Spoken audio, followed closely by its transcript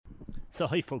So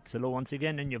hi folks, hello once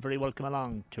again, and you're very welcome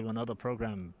along to another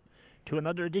programme, to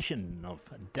another edition of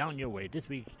Down Your Way. This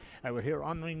week we're here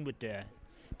honouring with the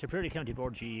Tipperary County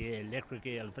Board GAA Electric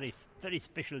Ale, very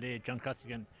special day, John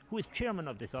Costigan, who is chairman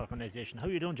of this organisation. How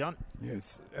are you doing, John?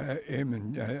 Yes,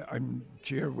 Eamon, I'm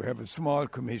chair. We have a small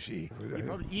committee.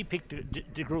 You picked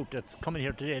the group that's coming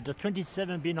here today. There's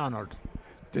 27 been honoured.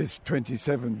 There's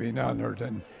 27 been honoured,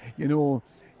 and you know,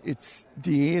 it's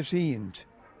the 18th.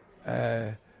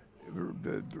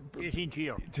 18th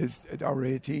year. It is our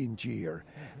 18th year,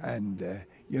 and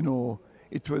you know,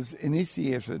 it was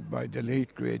initiated by the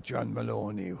late great John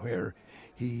Maloney, where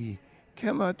he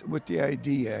came out with the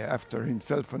idea after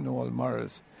himself and Noel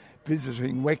Morris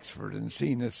visiting Wexford and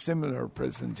seeing a similar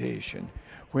presentation,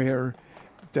 where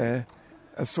the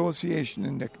association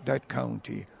in that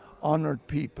county honoured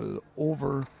people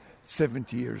over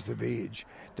 70 years of age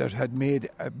that had made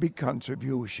a big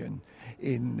contribution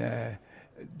in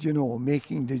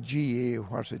making the GAA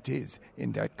what it is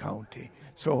in that county.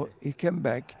 So he came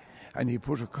back and he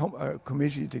put a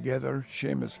committee together.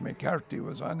 Seamus McCarthy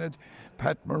was on it,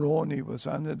 Pat Maroney was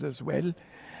on it as well,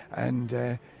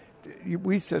 and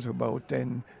we set about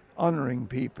then honouring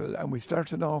people, and we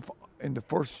started off in the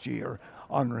first year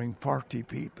honouring 40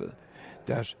 people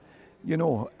that, you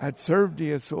know, had served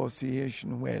the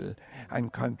association well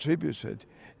and contributed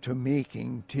to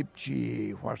making TIP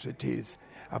GAA what it is,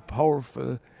 a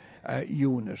powerful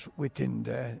unit within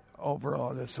the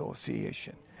overall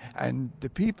association. And the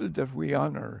people that we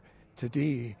honour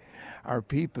today are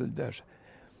people that,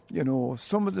 you know,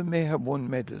 some of them may have won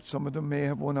medals, some of them may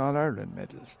have won All-Ireland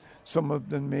medals, some of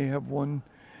them may have won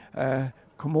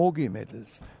Camogie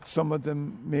medals, some of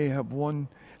them may have won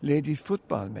ladies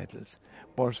football medals,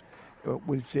 but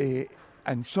we'll say,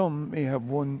 and some may have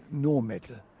won no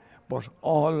medal, but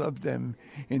all of them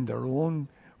in their own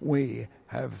way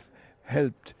have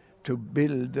helped to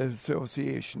build the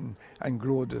association and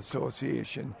grow the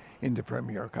association in the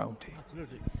Premier County.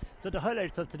 Absolutely. So the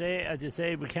highlights of today, as you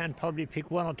say, we can't probably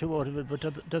pick one or two out of it, but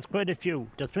there's quite a few.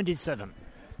 There's 27.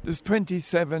 There's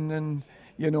 27, and,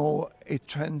 you know, it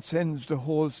transcends the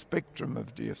whole spectrum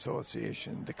of the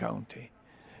association, the county.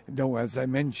 Though, as I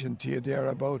mentioned to you there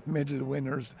about medal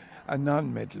winners and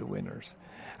non-medal winners.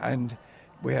 And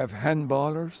we have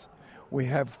handballers, we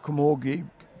have Camogie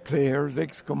players,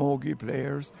 ex-Camogie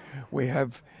players. We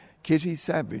have Kitty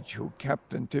Savage, who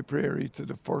captained Tipperary to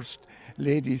the first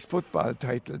ladies football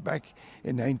title back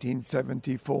in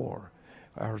 1974.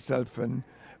 Herself and,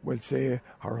 we'll say,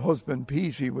 her husband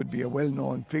Petey would be a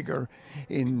well-known figure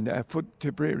in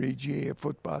Tipperary GAA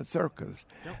football circles.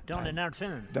 Down in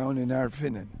Ardfinnan. Down in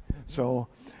Ardfinnan. So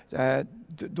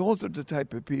those are the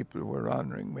type of people we're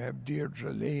honouring. We have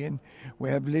Deirdre Lane,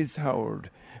 we have Liz Howard,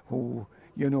 who,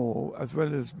 you know, as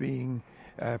well as being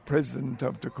president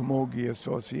of the Camogie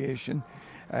Association,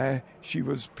 she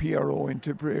was PRO in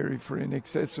Tipperary for in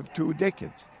excess of 2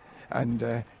 decades. And,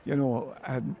 you know,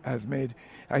 has made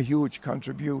a huge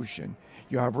contribution.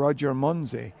 You have Roger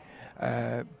Munsey,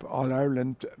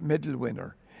 All-Ireland medal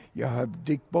winner. You have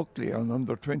Dick Buckley, an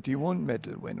under-21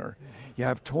 medal winner. You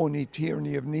have Tony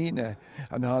Tierney of Nina,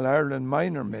 an All-Ireland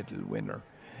minor medal winner.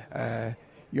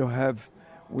 You have,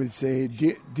 we'll say,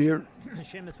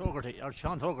 Seamus Fogarty, or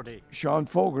Sean Fogarty. Sean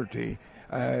Fogarty,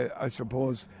 I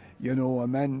suppose, you know, a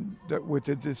man that with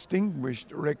a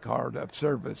distinguished record of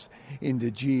service in the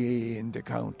GAA in the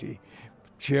county.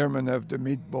 Chairman of the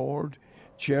Mid-Board,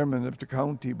 chairman of the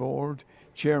county board,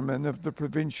 chairman of the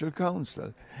provincial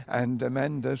council, and a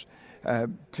man that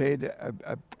played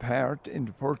a part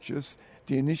in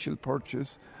the initial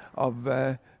purchase of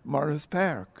Morris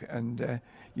Park, and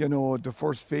you know, the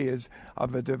first phase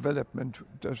of a development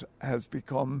that has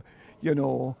become, you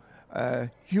know,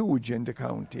 huge in the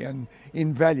county and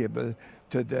invaluable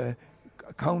to the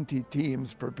county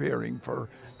teams preparing for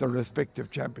their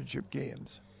respective championship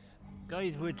games.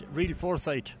 Guys with real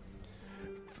foresight.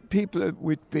 People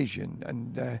with vision,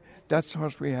 and that's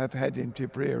what we have had in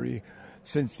Tipperary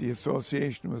since the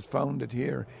association was founded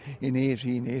here in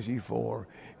 1884.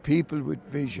 People with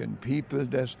vision, people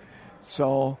that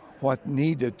saw what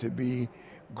needed to be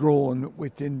grown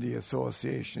within the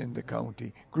association in the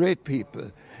county. Great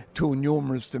people, too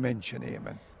numerous to mention,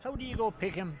 Eamon. How do you go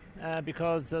pick him?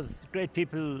 Because there's great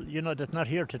people, you know, that's not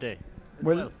here today.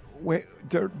 Well,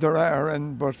 there are,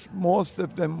 but most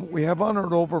of them, we have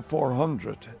honoured over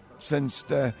 400 since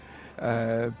the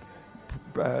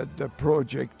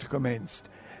project commenced.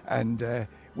 And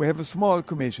we have a small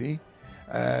committee,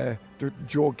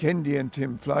 Joe Kendi and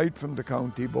Tim Floyd from the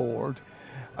county board,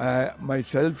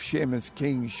 myself, Seamus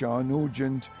King, Sean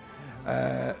Nugent,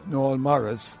 Noel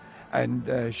Morris, and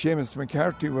Seamus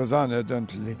McCarthy was on it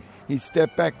until he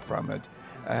stepped back from it.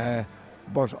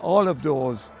 But all of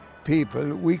those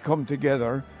people, we come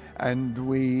together and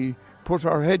we put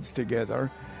our heads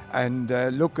together and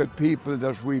look at people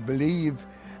that we believe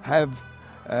have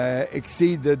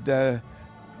exceeded the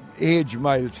age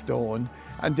milestone,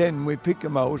 and then we pick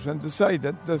them out and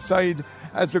decide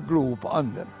as a group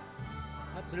on them.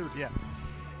 Absolutely, yeah.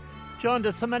 John,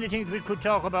 there's so many things we could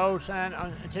talk about, and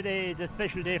today the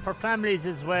special day for families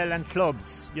as well and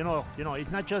clubs. You know,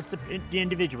 it's not just the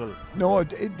individual. No,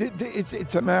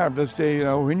 it's a marvellous day. You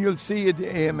know, when you'll see it,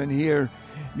 Eamon, here,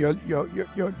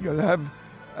 you'll have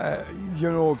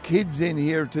kids in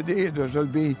here today that'll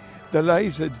be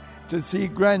delighted to see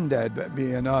Grandad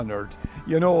being honoured.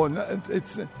 You know, and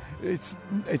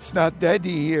it's not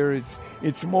Daddy here.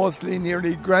 It's mostly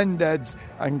nearly Granddad's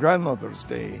and Grandmother's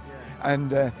Day,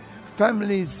 and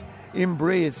families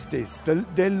embrace this.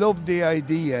 They love the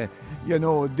idea. You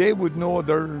know, they would know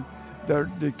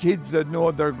the kids that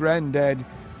know their granddad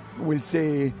will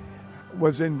say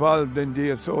was involved in the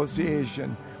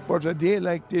association. But a day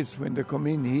like this, when they come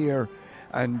in here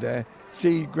and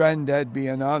see Grandad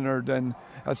being honoured and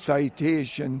a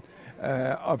citation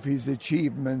of his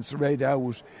achievements read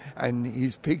out and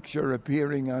his picture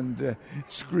appearing on the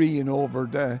screen over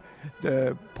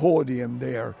the podium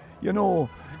there, you know,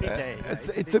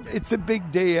 it's a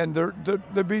big day, and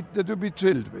they'll be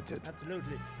thrilled with it.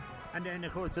 Absolutely. And then,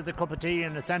 of course, there's a cup of tea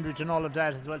and a sandwich and all of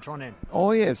that as well thrown in.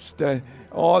 Oh, yes.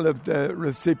 All of the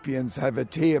recipients have a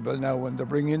table now, and they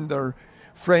bring in their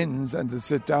friends and they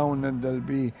sit down, and there'll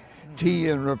be tea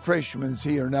and refreshments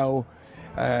here now,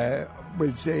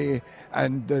 we'll say,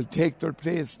 and they'll take their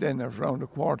place then at around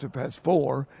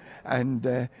 4:15, and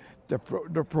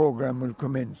the programme will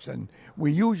commence. And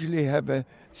we usually have a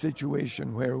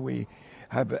situation where we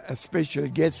have a special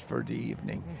guest for the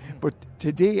evening. But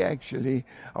today, actually,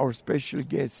 our special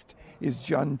guest is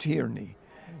John Tierney.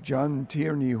 John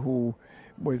Tierney, who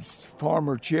was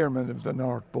former chairman of the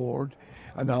North Board,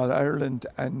 an All-Ireland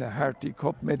and a Harty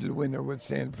Cup medal winner with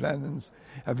St. Flannan's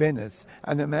of Venice,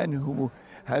 and a man who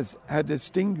has had a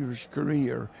distinguished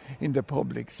career in the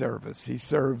public service. He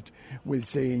served, we'll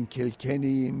say, in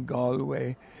Kilkenny, in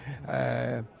Galway,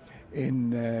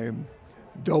 in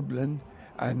Dublin,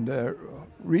 and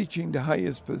reaching the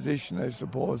highest position, I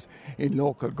suppose, in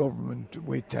local government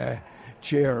with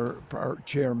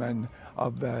chairman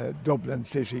of the Dublin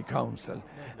City Council.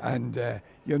 And,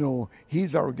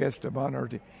 he's our guest of honour.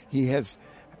 He has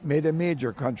made a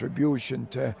major contribution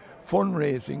to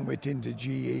fundraising within the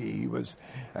GAA. He was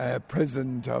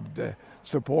president of the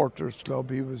Supporters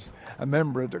Club. He was a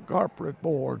member of the corporate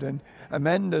board, and a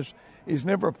man that is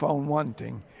never found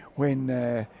wanting when,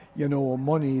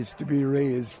 money is to be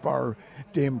raised for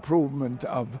the improvement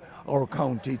of our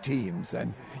county teams.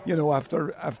 And,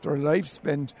 after a life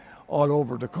spent all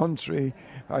over the country,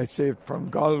 I say from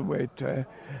Galway to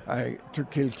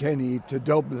Kilkenny to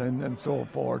Dublin and so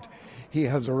forth, he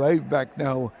has arrived back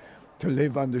now to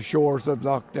live on the shores of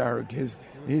Lough Derg, his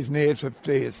native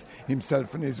place,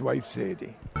 himself and his wife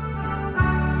Sadie.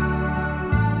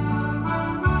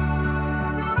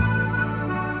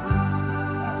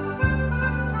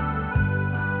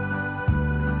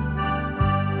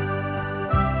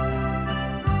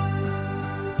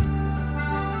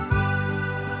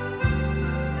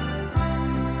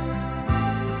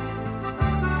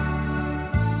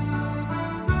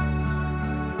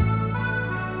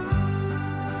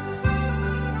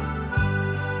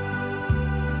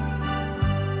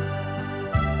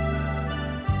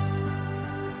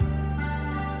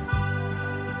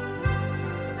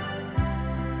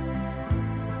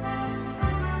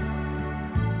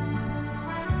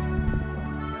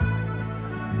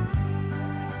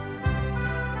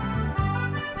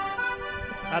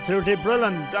 Absolutely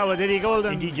brilliant. Oh, Eddie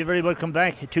Golden. Indeed, you're very welcome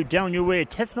back to Down Your Way.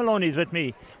 Tess Maloney's with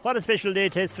me. What a special day,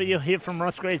 Tess, for you here from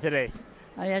Roscrea today.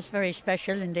 Oh, yes, very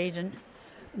special indeed,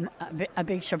 and a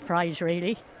big surprise,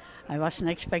 really. I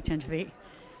wasn't expecting to be.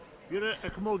 You're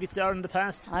a camogie star in the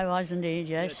past? I was indeed,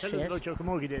 yes. Tell us about your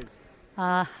camogie days.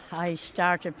 I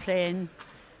started playing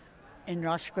in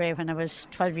Roscrea when I was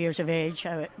 12 years of age.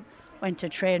 I went to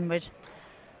train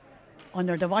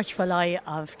under the watchful eye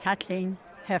of Kathleen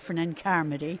Heffernan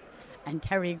Carmody and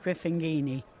Terry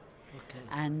Griffin-Geaney. Okay.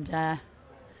 And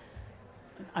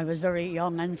I was very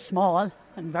young and small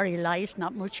and very light,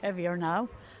 not much heavier now.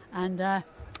 And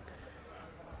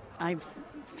I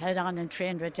fed on and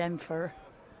trained with them for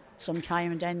some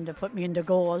time, and then they put me in the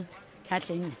goal.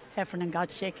 Kathleen Heffernan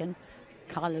got sick, and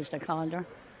Collins they called her.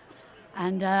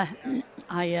 And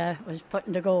I was put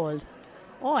in the goal.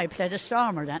 Oh, I played a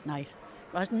stormer that night.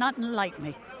 It was nothing like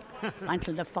me.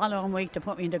 until the following week to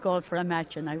put me in the goal for a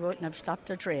match, and I wouldn't have stopped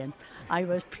the train. I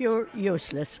was pure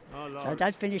useless. Oh, Lord. So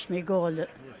that finished my goal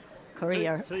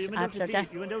career. So you went after out to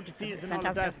that. you went out to fields and all of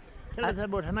Fantastic. that. Tell us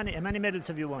about how many medals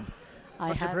have you won? I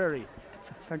for have, Tipperary.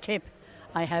 for Tip,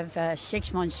 I have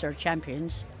 6 Munster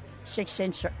champions, 6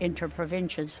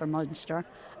 inter-provincials for Munster,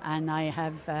 and I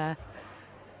have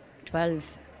 12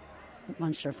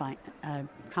 Munster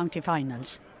county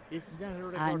finals. Isn't that a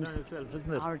record And on itself,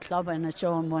 isn't it? Our club on its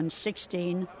own won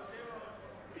 16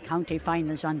 county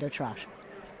finals on the trot.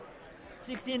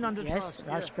 16 on the Yes, trot.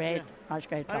 that's great. Yeah. That's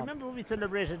great I club. remember we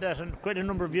celebrated that quite a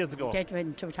number of years ago. Did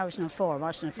in 2004,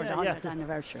 wasn't it, for the 100th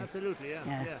anniversary? Absolutely, yeah.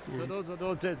 Yeah. So those are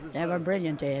those days as They well. were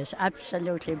brilliant days,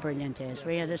 absolutely brilliant days.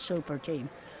 We had a super team.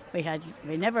 I'd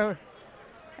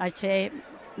say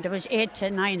there was 8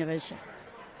 to 9 of us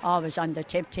always on the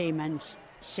Tip team, and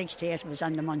 6 to 8 was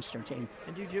on the Munster team.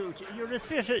 And you're as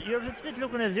fit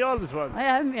looking as you always was. I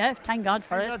am, yeah, thank God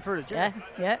for Thank it. God for it, yeah.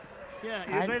 Yeah. Yeah,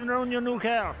 you're And- driving around your new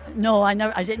car. No,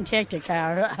 I didn't take the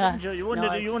car. Didn't you? You won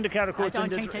No, the car, of course, I in don't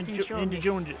the, think they in, didn't Ju- show in the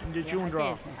me. June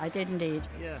draw. I did indeed.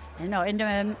 Yeah. You know, in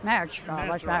the March draw,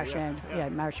 March was draw, March, yeah.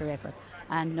 March or April.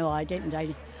 And no, I didn't.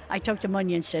 I took the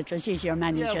money instead. It was easier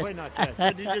managed. Yeah, why not? Yeah.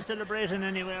 So did you celebrate in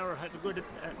any way or have a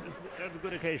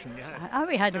good occasion? You had?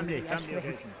 We had Family yes,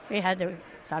 occasion. We had a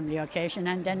family occasion,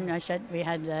 and then I said we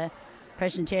had a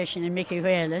presentation in Mickey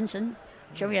Whalen's, and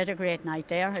sure we had a great night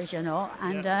there, as you know,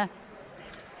 and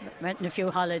went on a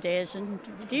few holidays and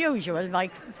the usual.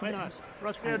 Like Why not?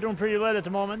 Roscrea are doing pretty well at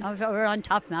the moment. we're on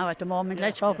top now at the moment.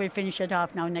 Let's hope we finish it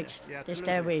off now this absolutely.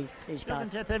 day week. Please Looking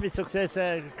God. to every success.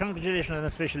 Congratulations on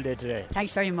that special day today.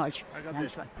 Thanks very much. I want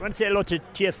to say hello to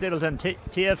TF Stapleton.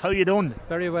 TF, how you doing?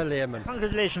 Very well, Eamon.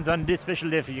 Congratulations on this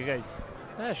special day for you guys.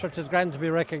 Sure, it's grand to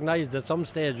be recognised at some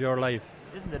stage of your life.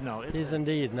 Isn't it now? It is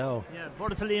indeed now. Yeah,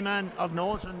 Bordesley man of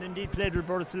note, and indeed played with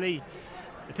Bordesley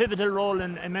a pivotal role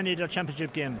in many of their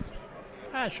championship games.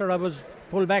 Sure, I was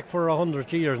pulled back for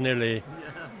 100 years nearly. Yeah.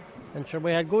 And sure,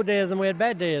 we had good days and we had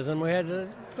bad days, and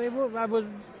I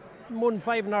won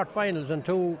 5 North finals and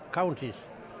 2 counties.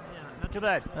 Yeah, not too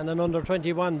bad. And an under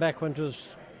 21 back when it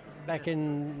was back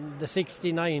in the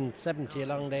 69, 70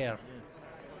 along there.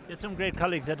 You had some great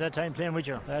colleagues at that time playing with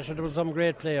you. Sure, there was some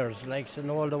great players like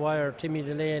Noel Dwyer, Timmy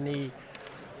Delaney,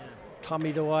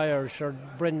 Tommy Dwyer, sure,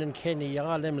 Brendan Kenny,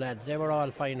 all them lads. They were all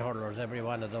fine hurlers, every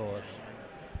one of those.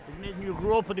 It's amazing you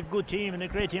grew up with a good team and a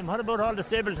great team. What about all the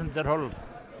Stapletons that hurled?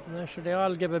 Sure, they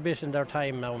all give a bit in their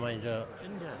time now, mind you.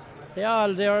 Didn't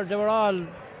they? They were all.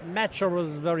 Matcher was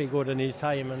very good in his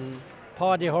time, and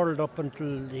Paddy hurled up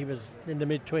until he was in the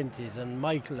mid-20s, and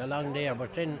Michael along there.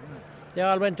 But then they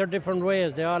all went their different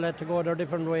ways. They all had to go their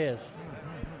different ways.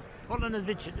 Hurling is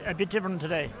a bit different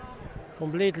today.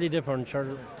 Completely different.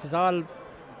 Sure, it's all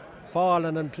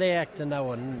falling and play acting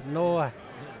now, and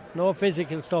no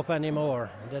physical stuff anymore.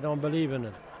 They don't believe in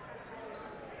it.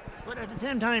 But at the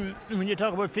same time, when you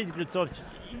talk about physical stuff,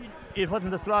 it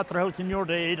wasn't the slaughterhouse in your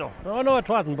day either. No, it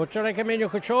wasn't. But sure, you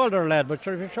could shoulder a lad. But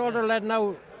sure, if you shoulder a lad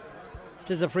now,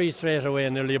 it is a free straight away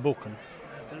and nearly a booking.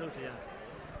 Absolutely, yeah.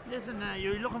 Listen,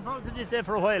 you're looking forward to this day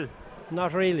for a while.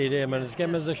 Not really, Damon. It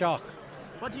came as a shock.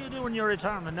 What do you do in your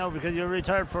retirement now? Because you're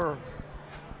retired for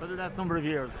the last number of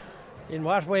years. In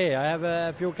what way? I have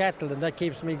a few cattle, and that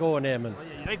keeps me going, Eamon. Oh,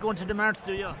 yeah. You like going to the marts,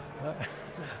 do you?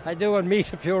 I do, and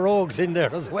meet a few rogues in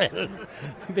there as well.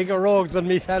 Bigger rogues than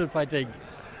myself, I think.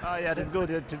 Oh yeah, it's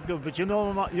good. It's good. But you know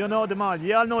them all.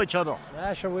 You all know each other.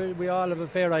 Sure, we all have a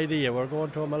fair idea. We're going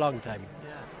to them a long time.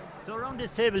 Yeah. So around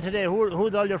this table today,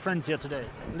 who's all your friends here today?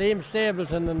 Liam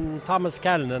Stapleton and Thomas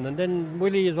Callanan, and then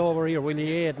Willie is over here, Willie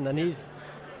Hayden, and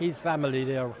he's family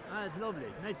there. Ah, it's lovely.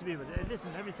 Nice to be with you. Listen,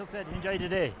 every success. Enjoy the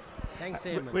day. Thanks,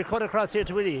 Eamon. We'll cut across here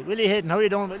to Willie. Willie Hayden, how are you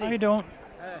doing, Willie? How you doing?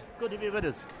 Good to be with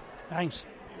us. Thanks.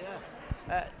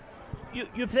 Yeah.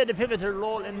 You played a pivotal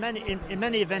role in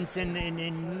many events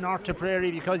in North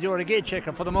Tipperary because you were a gate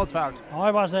checker for the most part. Oh,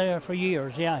 I was there for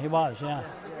years. Yeah, he was. Yeah.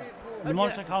 The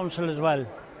Munster Council as well.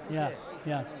 Yeah.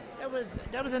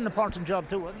 That was an important job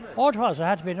too, wasn't it? Oh, it was. It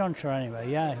had to be done, sure. Anyway.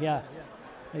 Yeah.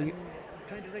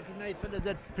 Trying to recognise fellas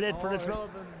that played for the club.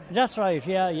 That's right.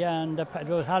 Yeah. And there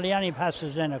was hardly any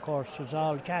passes then. Of course, it was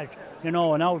all cash. And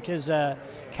now it is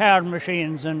card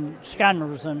machines and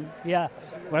scanners and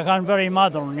we're gone very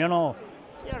modern. Yeah,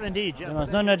 indeed. Yeah. There was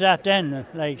none of that then.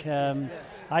 Like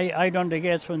I done the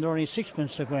gates when there were only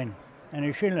sixpence to go in and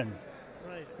a shilling.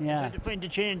 Right. Yeah. Trying to find the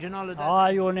change and all of that. Oh,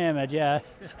 you name it. Yeah.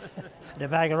 The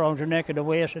bag around your neck, of the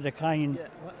waist, of the kind.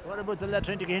 Yeah. What about the lad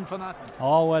trying to get in for that?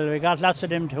 Oh well, we got lots of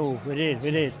them too. We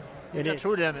did. You got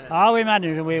through them. Oh, we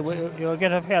managed. You'll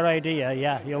get a fair idea.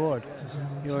 Yeah, you would.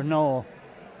 You would know.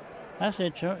 That's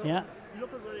it, sure. Yeah.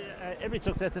 Look at every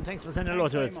success, and thanks for saying hello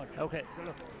to us. Okay.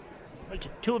 Well,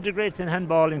 two of the greats in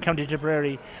handball in County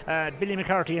Tipperary, Billy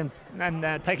McCarthy and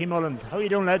Packy Mullins. How are you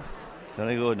doing, lads?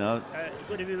 Very good now.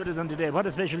 Good to be with us on today. What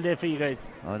a special day for you guys.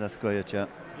 Oh, that's great, yeah.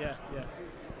 Yeah.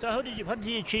 So what did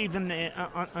you achieve in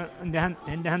the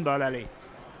handball alley?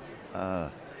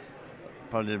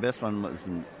 Probably the best one was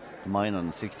mine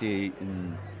on 68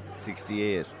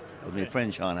 with my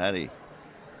friend Sean Hattie.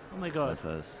 Oh my God. That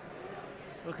was.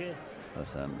 Okay.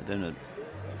 Then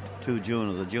two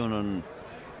juniors, a junior in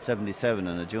 77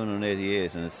 and a junior in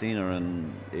 88 and a senior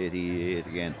in 88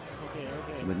 again. Okay.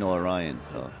 With Noah Ryan.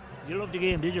 So. You loved the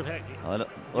game, did you, Packy?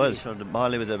 Well, sure, the ball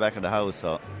was at the back of the house,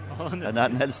 so. And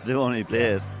nothing else to do, only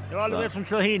play. You're all the way from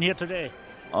Cloheen here today.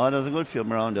 Oh, there's a good few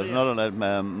around. There's another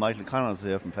lad, Michael Connors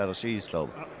there from Petershees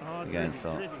Club. Again,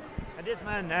 terrific. And this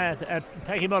man,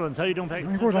 Packy Mullins, how are you doing, Packy?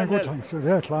 I'm good, thanks.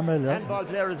 Yeah, Clonmel, yeah. Handball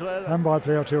player as well. Handball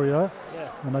player too, yeah.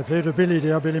 And I played with Billy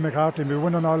there, Billy McCarthy. We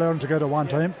won an All-Ireland together one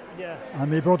time. Yeah.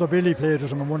 And my brother Billy played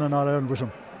with him and won an All-Ireland with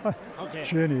him. Okay.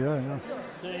 Shaney, yeah.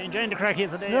 So you're enjoying the crack here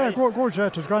today? Yeah, good, yeah.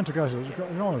 It was grand to get it.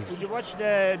 Would you watch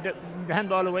the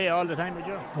handball away all the time, would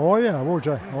you? Oh, yeah, would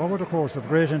you? Oh, would, of course. Of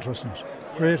great interest in it.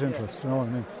 Great interest, you know what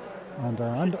I mean?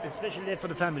 And it's a special day for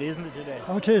the family, isn't it, today?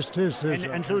 Oh, it is.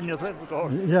 Including yourself, of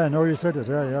course. Yeah, no, you said it,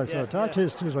 yeah. So that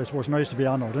is, I suppose, nice to be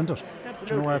honoured, isn't it?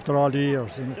 Absolutely. You know, after all the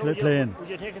years playing. Would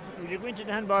you go into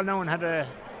the handball now and have a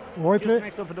few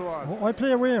snacks up at the wall? I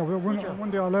play away. We won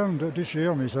the All-Ireland this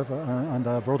year, myself and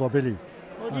brother Billy.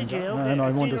 Oh, did you? Okay. And I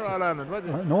won this. All-Ireland, was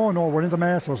it? No, we're in the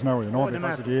Masters now, you know,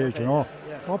 because of the age, you know.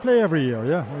 I play every year,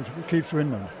 yeah. It keeps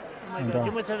winning. Oh my God.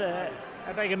 You must have a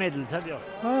bag of medals, have you?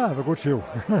 I have a good few.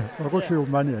 A good few,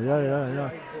 many, yeah.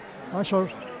 I'm sure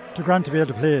it's grand to be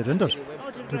able to play it, isn't it?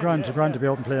 It's grand to be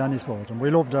able to play any sport. And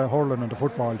we love the hurling and the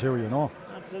football too, you know.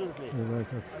 Absolutely.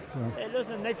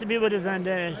 Listen, nice to be with us and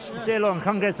say hello and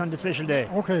congrats on the special day.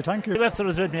 Okay, thank you. The Webster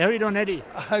was with me. How are you doing, Eddie?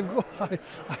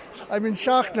 I'm in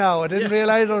shock now. I didn't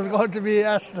realise I was going to be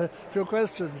asked a few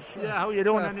questions. Yeah, how are you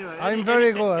doing anyway? I'm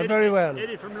very good. I'm very well.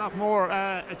 Eddie from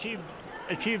Lockmore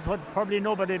achieved what probably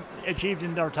nobody achieved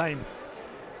in their time.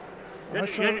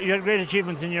 You had great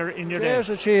achievements in your day. Great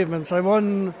achievements. I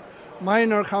won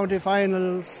minor county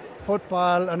finals,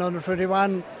 football and under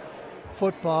 21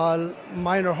 football,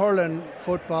 minor hurling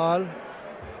football.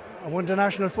 I won the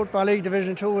National Football League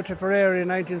Division 2 with Tipperary in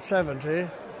 1970.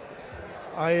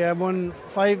 I won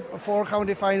 4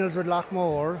 county finals with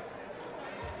Lockmore.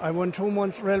 I won 2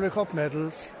 months Railway Cup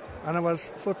medals, and I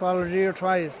was Footballer of the Year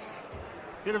twice.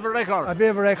 Bit of a record. A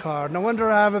bit of a record. No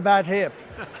wonder I have a bad hip.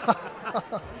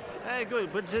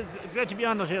 Good, but it's great to be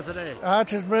honoured here today.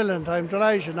 It is brilliant. I'm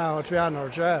delighted now to be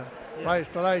honoured, yeah.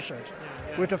 Right, delighted.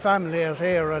 With the family is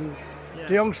here, and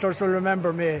the youngsters will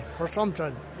remember me for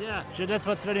something. Yeah, so that's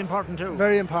what's very important too.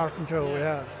 Very important too,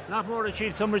 yeah. Lockmore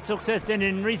achieved some success then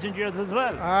in recent years as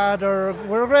well.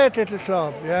 We're a great little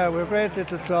club, yeah, we're a great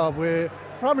little club. We're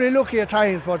probably lucky at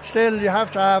times, but still you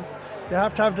have to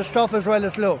have the stuff as well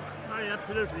as look.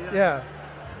 Absolutely, yeah.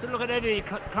 So look at Eddie,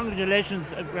 congratulations.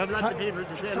 We have lots of people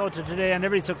to say hello to today and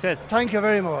every success. Thank you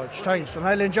very much, thanks, and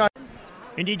I'll enjoy.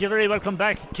 Indeed, you're very welcome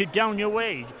back to Down Your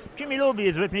Way. Jimmy Lobey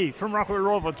is with me from Rockwell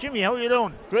Rovers. Jimmy, how are you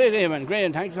doing? Great, Eamon,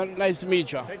 great, thanks, nice to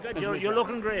meet you. You're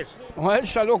looking great. Well,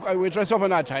 we dress up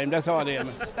on that time, that's all,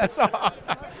 Eamon. That's all.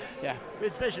 Yeah.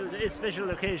 It's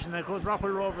special occasion. Of course,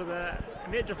 Rockwell Rovers, a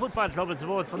major football club, I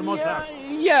suppose, for the most part.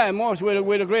 Yeah, we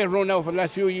had a great run now for the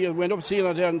last few years. We went up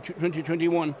Sealer there in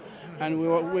 2021. And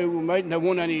we mightn't have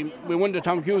won any. We won the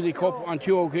Tom Cusey Cup on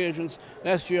 2 occasions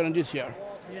last year and this year.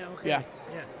 Yeah, okay.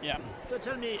 Yeah. So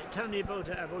tell me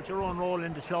about your own role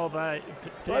in the club,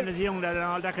 playing as a young lad and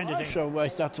all that kind of thing. Sure, I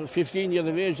started 15 years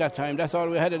of age that time. That's all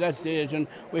we had at that stage, and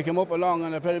we came up along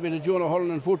and I played a bit of junior hurling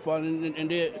and football in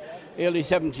the early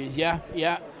 70s.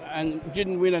 Yeah, and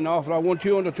didn't win an awful lot. I won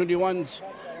 2 under-21s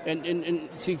in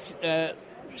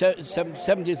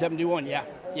 70, 71. Yeah.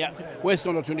 West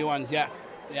under-21s. Yeah.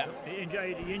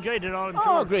 You enjoyed it all, I'm sure.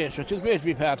 Oh, great. It was great to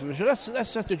be part of it. So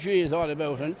that's what the G is all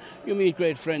about, and you meet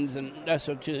great friends, and that's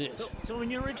what it is. So when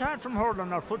you retired from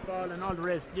hurling or football and all the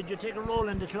rest, did you take a role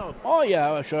in the club? Oh,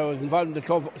 yeah, sure. I was involved in the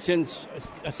club since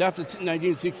I started in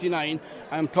 1969.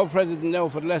 I'm club president now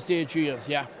for the last 8 years,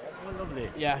 yeah. Oh, lovely.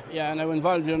 Yeah, and I was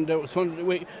involved in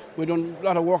we done a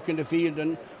lot of work in the field,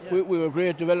 and we were a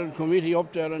great development committee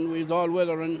up there, and we was all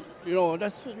weather, and,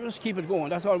 just keep it going.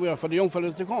 That's all we are for the young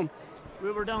fellas to come.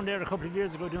 We were down there a couple of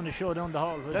years ago doing a show down the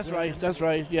hall. That's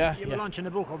right, yeah. You were launching the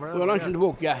book over there. We were launching the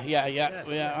book, yeah.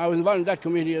 I was involved in that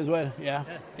committee as well, yeah.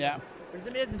 It's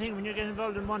an amazing thing when you get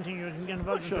involved in one thing, you can get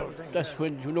involved in several things. That's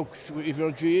when you look, if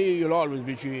you're GA, you'll always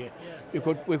be GA. We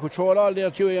could throw it all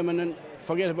there to him and then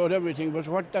forget about everything, but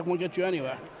that won't get you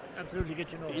anywhere. Absolutely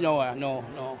get you nowhere. No.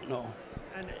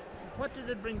 And what did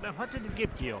it bring back? What did it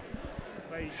give to you?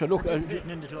 So look,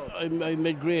 I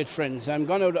made great friends. I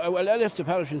left the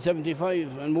parish in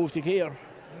 75 and moved to Care,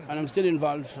 and I'm still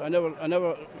involved. I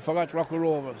never forgot Rockall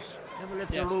Rovers. Never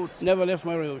left your roots? Never left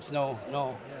my roots, no.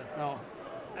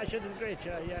 Actually, it's great,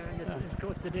 and of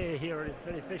course today here, it's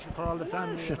very special for all the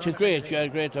family. It's great to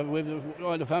have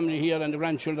all the family here and the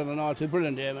grandchildren and all. It's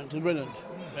brilliant, Damon, it's brilliant.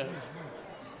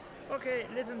 Okay,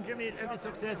 listen, Jimmy, every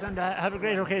success and have a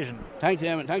great occasion. Thanks,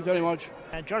 Eamon. Thanks very much.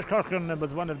 George Corcoran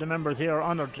was one of the members here,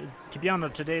 honoured to be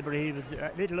honoured today, but he was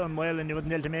a little unwell and he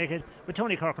wasn't able to make it. But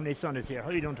Tony Corcoran, his son, is here. How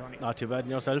are you doing, Tony? Not too bad,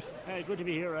 and yourself? Good to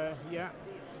be here,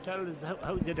 Tell us,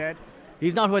 how's your dad?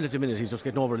 He's not well at the minute. He's just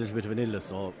getting over a little bit of an illness,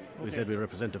 so we said we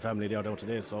represent the family there down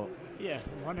today, so... Yeah,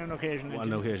 on an occasion.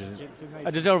 On an occasion. Nice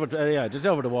I deserve it,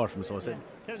 deserve an award from, so I said.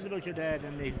 Tell us about your dad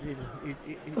and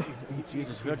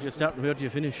Jesus, where do you start and where do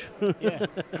you finish? Yeah,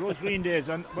 Rose Green days.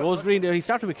 Rose Green days, he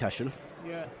started with Cashel.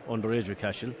 Yeah. Underage with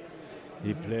Cashel.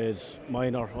 He played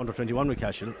minor, under 21 with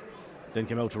Cashel, then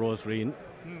came out to Rose Green.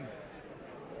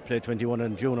 Played 21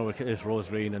 and junior with Rose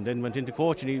Green, and then went into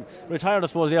coaching. He retired, I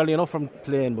suppose, early enough from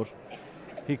playing, but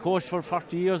he coached for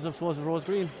 40 years, I suppose, with Rose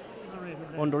Green.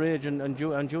 Underage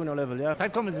and junior level, yeah.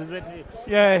 Pat Cummins is with me.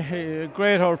 Yeah, a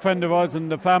great old friend of ours in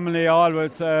the family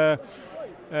always.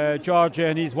 Georgia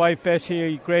and his wife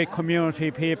Betty, great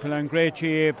community people and great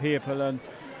GA people, and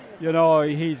you know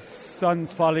his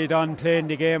son's followed on playing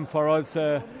the game for us.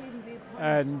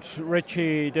 And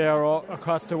Richie there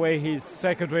across the way, he's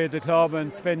secretary of the club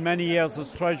and spent many years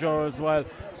as treasurer as well.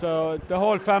 So the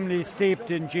whole family is steeped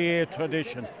in GA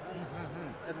tradition.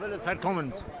 As well as Pat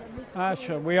Cummins.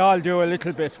 Sure, we all do a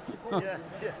little bit. Yeah.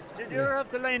 Did you ever have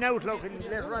to line out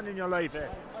later on in your life,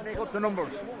 make up the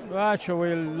numbers? Sure,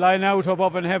 we'll line out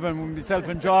above in heaven with myself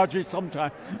and Georgie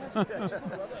sometime.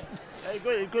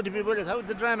 Good to be with it. How's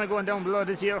the drama going down below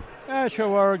this year? Sure,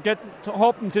 we're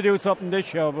hoping to do something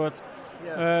this year, but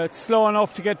it's slow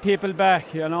enough to get people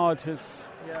back, you know. It is,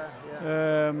 you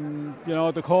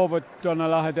know, the COVID done a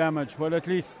lot of damage, but at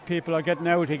least people are getting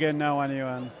out again now anyway.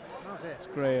 And it's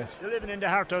great. You're living in the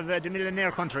heart of the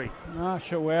millionaire country.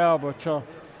 Sure we are, but sure,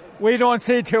 we don't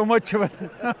see too much of it.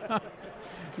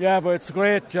 Yeah, but it's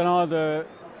great, you know, the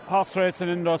horse racing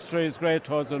industry is great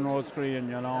to us in Rose Green,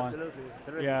 you know.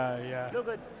 Absolutely. Yeah. Look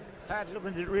at Pat,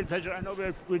 it's a real pleasure. I know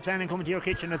we're planning coming to your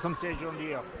kitchen at some stage during the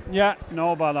year. Yeah,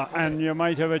 no bother. Okay. And you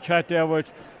might have a chat there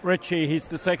with Richie, he's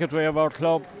the secretary of our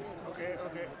club. Okay.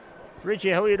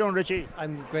 Richie, how are you doing, Richie?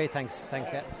 I'm great, thanks,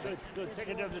 yeah. Good.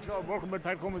 Secretary of the club, working with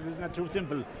Pat Cummins is not too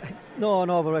simple. No,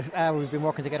 but we've been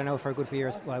working together now for a good few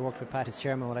years. Well, I worked with Pat as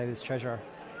chairman when I was treasurer.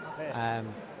 Okay.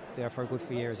 There for a good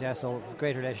few years, yeah, so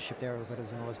great relationship there with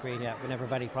us and Rose Green, yeah. We never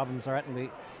have any problems or anything, we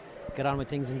get on with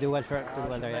things and do well there,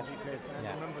 yeah.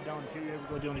 I remember down a few years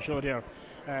ago doing a show there.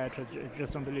 It was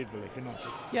just unbelievable, you know.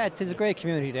 Yeah, it is a great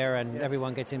community there, and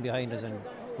everyone gets in behind us, and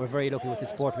we're very lucky with the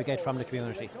support we get from the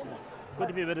community. Good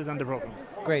to be with us on the programme.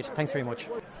 Great, thanks very much.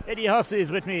 Eddie Hossey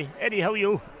is with me. Eddie, how are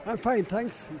you? I'm fine,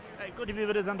 thanks. Good to be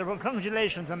with us on the programme.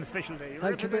 Congratulations on the special day.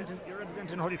 You're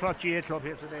representing Holy Cross GA Club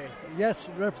here today. Yes,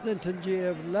 representing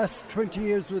GA. Last 20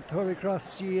 years with Holy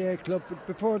Cross GA Club, but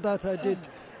before that I did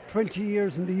 20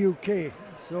 years in the UK.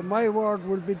 So my ward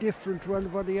will be different to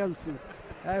anybody else's.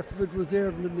 Half of it was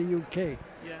Ireland in the UK.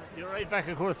 Yeah, you're right back,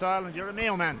 of course, to Ireland. You're a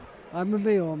Mayo man. I'm a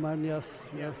Mayo man, yes.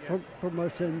 For my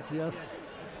sins, yes.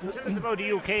 Tell us about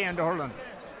the UK and the hurling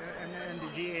and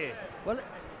the GA. Well,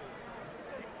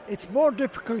 it's more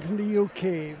difficult in the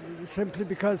UK simply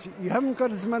because you haven't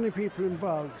got as many people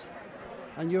involved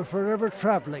and you're forever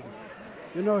travelling.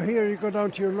 You know, here you go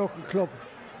down to your local club.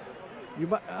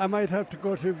 I might have to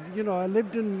go to, you know, I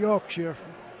lived in Yorkshire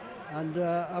and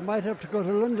I might have to go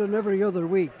to London every other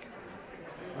week.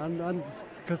 And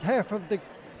because half of the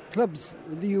clubs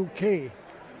in the UK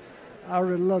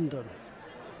are in London.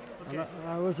 Okay. And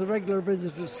I was a regular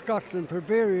visitor to Scotland for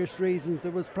various reasons.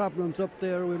 There was problems up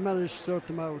there. We managed to sort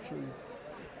them out.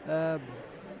 And,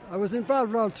 I was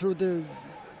involved all through the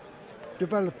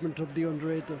development of the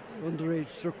underage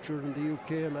structure in the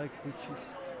UK, which is,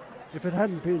 if it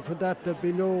hadn't been for that, there'd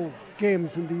be no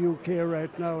games in the UK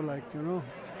right now, you know.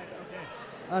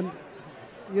 And,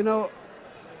 you know,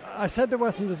 I said there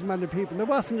wasn't as many people. There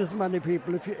wasn't as many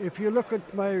people. If you look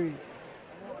at my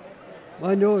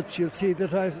notes, you'll see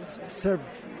that I served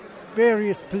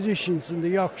various positions in the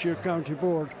Yorkshire County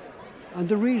Board. And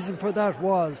the reason for that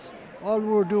was all we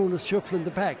were doing was shuffling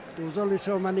the pack. There was only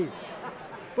so many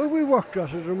But we worked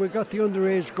at it, and we got the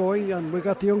underage going, and we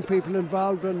got the young people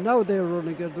involved, and now they're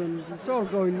running it, and it's all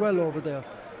going well over there.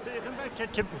 So you come back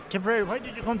to Tipperary. Why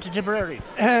did you come to Tipperary?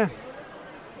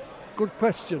 Good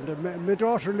question. My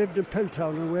daughter lived in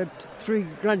Peltown, and we had 3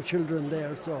 grandchildren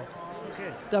there, so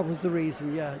that was the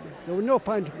reason, yeah. There was no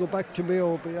point to go back to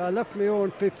Mayo. I left Mayo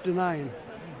in 59.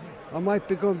 I might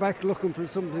be going back looking for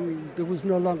something that was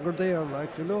no longer there,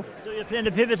 So you're playing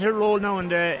a pivotal role now in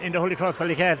the Holy Cross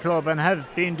Ballycat Club, and have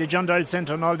been the John Doyle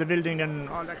Centre and all the building and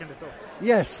all that kind of stuff.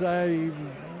 Yes, I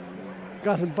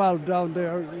got involved down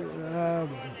there.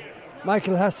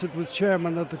 Michael Hassett was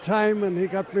chairman at the time, and he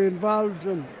got me involved,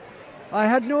 and I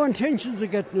had no intentions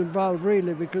of getting involved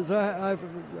really, because I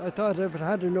thought I've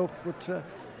had enough, but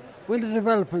when the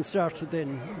development started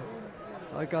then,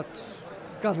 I got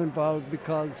involved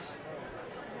because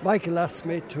Michael asked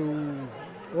me to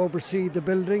oversee the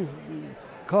building,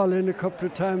 call in a couple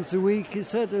of times a week, he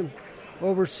said, and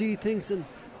oversee things, and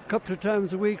a couple of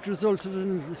times a week resulted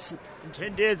in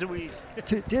 10 days a week.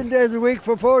 10 days a week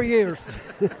for 4 years.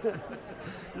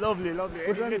 Lovely.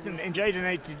 Listen, enjoy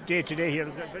the day today here.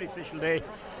 It's a very special day.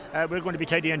 We're going to be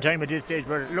tidy on time at this stage,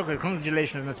 but look,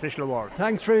 congratulations on a special award.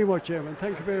 Thanks very much, Eamon.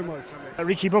 Thank you very much.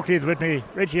 Richie Buckley is with me.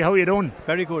 Richie, how are you doing?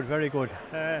 Very good, very good.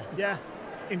 Yeah,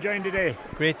 enjoying the day.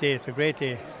 Great day, it's a great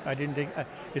day. I didn't think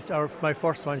it's my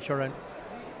first one, sure.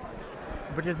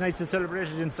 But it's nice to celebrate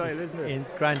it in style, isn't it?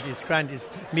 It's grand. It's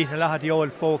meet a lot of the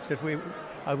old folk that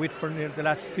I with for the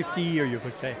last 50 years, you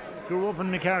could say. Grew up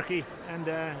in McCarthy, and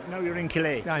now you're in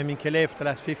Killea. Yeah, I'm in Killea for the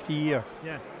last 50 years.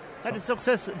 Yeah. Had a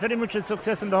success, very much a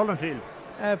success in the Holland field.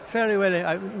 Fairly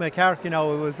well. McCarthy now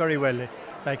was very well.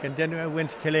 And then I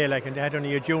went to Killea, and they had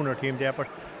only a junior team there. But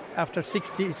after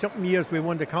 60-something years, we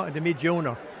won the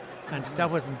mid-junior, and that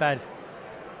wasn't bad.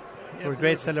 There were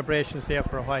great celebrations there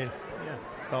for a while.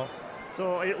 Yeah.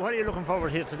 So what are you looking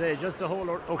forward here today? Just the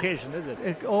whole occasion, is it?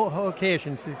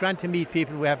 Occasion. It's grand to meet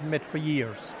people we haven't met for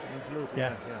years. Absolutely.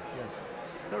 Yeah.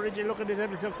 So, Richie, look at it,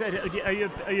 every success.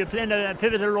 Are you playing a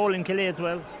pivotal role in Killea as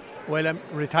well? Well, I'm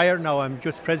retired now. I'm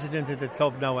just president of the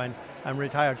club now, and I'm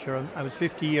retired. Sure, I was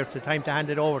 50 years. It's time to hand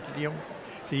it over to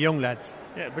the young lads.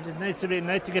 Yeah, but it's nice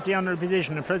to get the honourable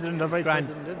position of president or vice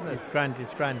president, isn't it? It's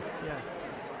grand. Yeah.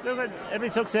 Look at every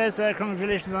success.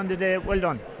 Congratulations on the day. Well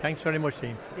done. Thanks very much,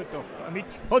 team. Good stuff.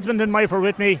 Husband and wife are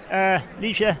with me.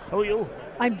 Leisha, how are you?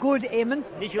 I'm good, Eamon.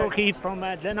 Leisha O'Keefe from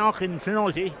Glenach in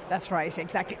Clonoulty. That's right,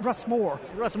 exactly. Rossmore.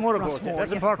 Rossmore, of course.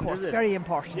 That's important, of course. Isn't it? Very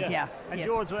important, yeah. And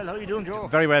Joe as well. How are you doing, Joe?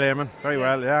 Very well, Eamon. Very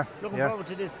well, yeah. Looking forward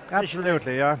to this.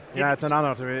 Absolutely, yeah. Yeah, it's an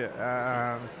honour to be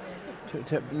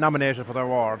nominated for the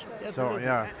award. So,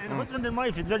 yeah. And husband and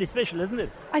wife is very special, isn't it?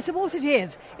 I suppose it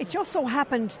is. It just so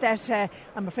happened that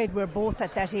I'm afraid we're both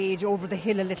at that age over the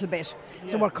hill a little bit.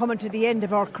 So we're coming to the end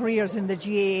of our careers in the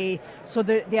GAA. So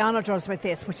they honoured us with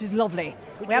this, which is lovely.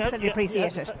 We absolutely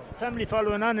appreciate it. Family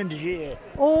following on in the GAA?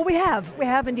 Oh, we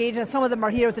have indeed. And some of them are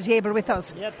here at the table with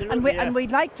us. Yeah, and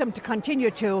we'd like them to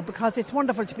continue to, because it's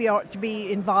wonderful to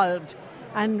be involved.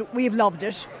 And we've loved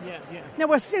it. Yeah. Now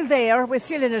we're still there. We're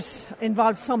still in it,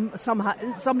 involved some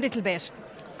little bit.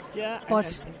 Yeah.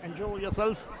 But and Joe,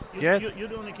 yourself, yes.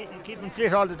 you keep them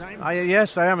fit all the time.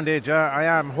 Yes, I am indeed. I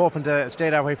am hoping to stay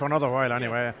that way for another while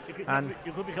anyway.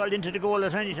 You could be called into the goal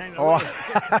at any time. Oh,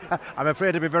 I'm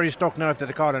afraid to be very stuck now if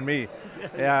they're calling me.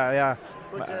 Yeah.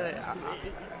 But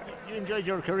you enjoyed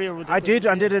your career with the I did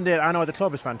indeed. I know the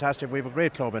club is fantastic. We have a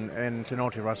great club in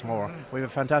Clonoulty Rossmore. We have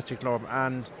a fantastic club,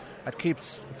 and it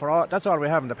keeps that's all we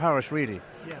have in the parish really.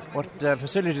 Yeah. But the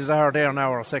facilities that are there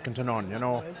now are second to none,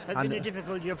 Has been a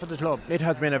difficult year for the club. It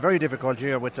has been a very difficult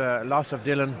year with the loss of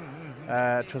Dylan.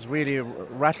 It has really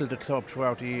rattled the club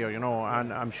throughout the year,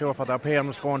 and I'm sure for their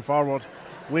parents going forward,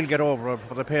 we'll get over it.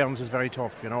 For the parents, it's very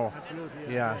tough,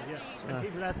 Absolutely. Yeah.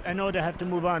 People I know they have to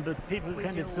move on, but people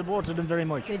kind of supported them very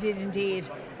much. They did indeed.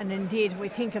 And indeed, we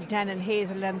think of Dan and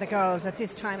Hazel and the girls at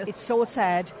this time. It's so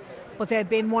sad, but they've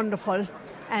been wonderful.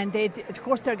 And of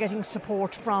course, they're getting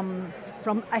support from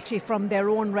their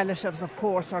own relatives, of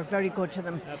course, are very good to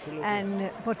them. Absolutely.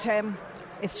 But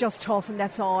it's just tough, and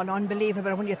that's all.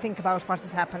 Unbelievable when you think about what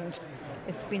has happened.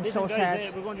 It's been so guys,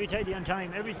 sad. We're going to be tidy on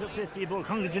time. Every success to you both.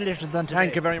 Congratulations on today.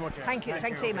 Thank you very much. Thank you.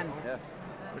 Thanks, Eamon. Yeah.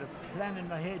 With a plan in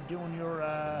my head doing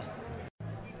your...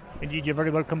 Indeed, you're very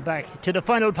welcome back to the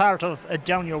final part of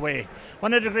Down Your Way.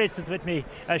 One of the greats is with me,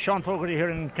 Sean Fogarty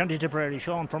here in County Tipperary.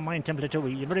 Sean from Mine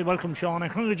Templetuohy. You're very welcome, Sean,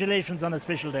 and congratulations on a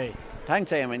special day.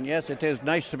 Thanks, Eamon. Yes, it is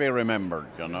nice to be remembered,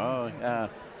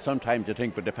 Sometimes you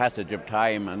think with the passage of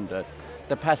time and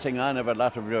the passing on of a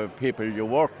lot of people you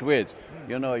worked with,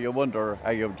 you wonder,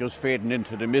 are you just fading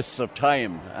into the mists of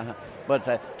time?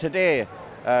 But today,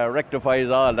 rectifies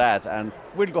all that, and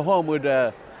we'll go home with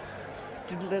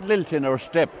lilt in our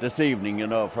step this evening,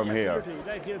 from here.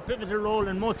 Absolutely. Like a pivotal role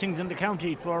in most things in the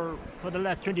county for the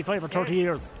last 25 or 30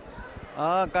 years.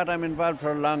 Oh, God, I'm involved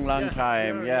for a long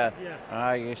time, yeah.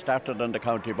 I started on the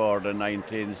county board in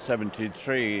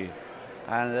 1973,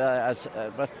 and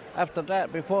but after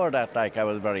that, before that, I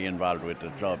was very involved with the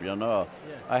club,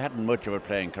 I hadn't much of a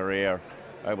playing career.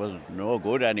 I was no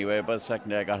good anyway, but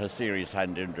secondly, I got a serious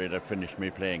hand injury that finished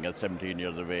me playing at 17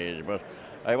 years of age, but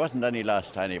I wasn't any loss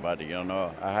to anybody,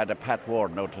 I had a Pat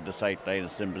Warden out to the sideline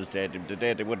at Simple Stadium. The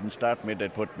day they wouldn't start me,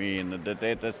 they'd put me in, and the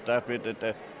day they start me,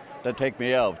 they'd take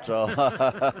me out, so...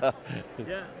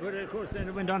 Yeah, but of course then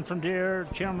it went on from there,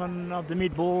 chairman of the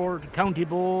Meath Board, county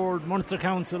board, Munster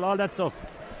Council, all that stuff.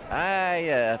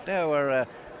 Yeah, there were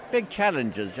big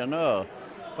challenges,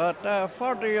 But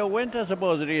further you went, I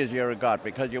suppose the easier it got,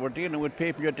 because you were dealing with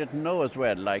people you didn't know as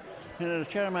well. Like, the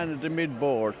chairman of the Meath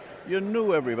Board, you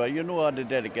knew everybody, you knew all the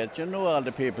delegates, you knew all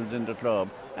the people in the club,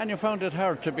 and you found it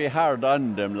hard to be hard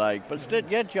on them, but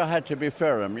yet you had to be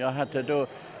firm, you had to do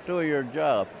your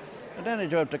job. And then I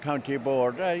joined the county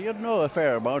board. You'd know a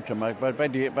fair amount of them,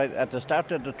 but at the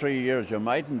start of the 3 years you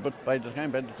mightn't, but by the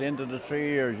end of the 3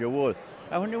 years you would.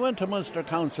 And when you went to Munster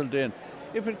Council then,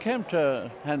 if it came to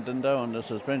handing down a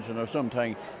suspension or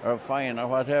something, or a fine or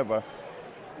whatever,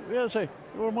 you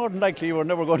were more than likely you were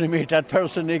never going to meet that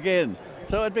person again.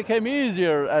 So it became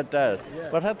easier at that. Yeah.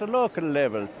 But at the local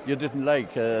level, you didn't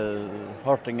like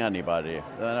hurting anybody.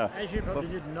 As you probably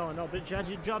didn't know, but you had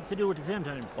your job to do at the same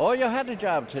time. Oh, you had a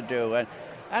job to do. And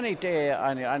any day,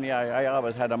 I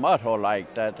always had a motto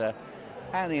like that.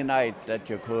 Any night that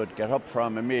you could get up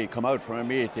from come out from a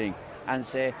meeting and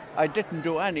say, I didn't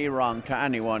do any wrong to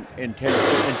anyone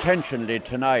intentionally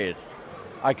tonight,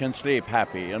 I can sleep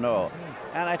happy, And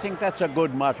I think that's a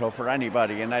good motto for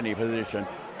anybody in any position.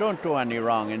 Don't do any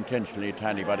wrong intentionally to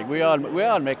anybody. We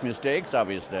all make mistakes,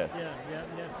 obviously. Yeah.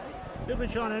 Look,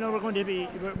 Sean, I know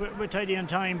we're tidy on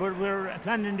time, but we're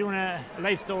planning on doing a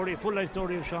full life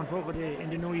story of Sean Fogarty in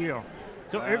the new year.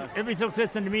 So every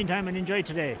success in the meantime, and enjoy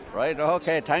today. Right,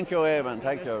 okay. Thank you, Eamon.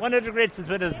 Thank you. One of the greats is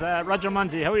with us, Roger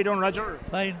Munsey. How are you doing, Roger?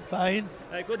 Fine.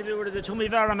 Good to be with the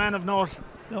Tumivara man of note.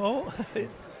 No.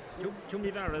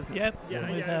 Tumivara, isn't it? Yep,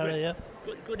 Tumivara, yeah.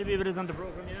 Good to be with us on the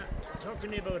programme, yeah. Talk to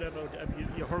me about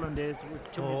your hurling days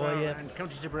with Tumivara and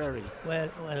County Tipperary. Well,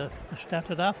 I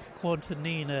started off going to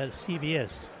Nina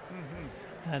CBS,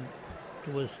 and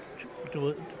there was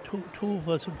two of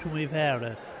us in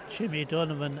Tumivara, Jimmy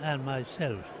Donovan and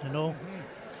myself,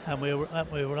 and we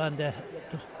were on the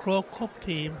Croke Cup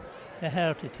team, the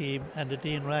Harty team, and the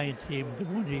Dean Ryan team the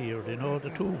 1 year, the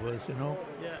two of us,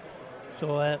 Yeah.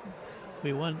 So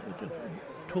we won.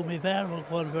 Tumivara were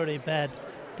going very bad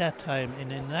that time,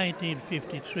 and in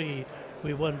 1953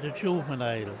 we won the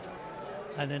juvenile,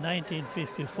 and in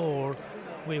 1954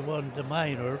 we won the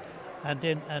minor, and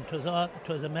it was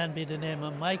a man by the name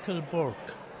of Michael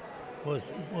Burke was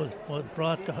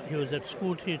brought. He was a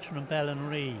school teacher in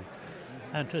Ballinree,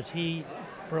 and it was he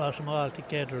brought them all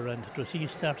together, and it was he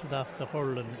started off the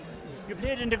hurling. You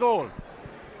played in the goal?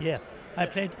 Yeah, I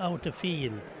played out the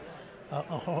field.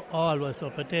 Always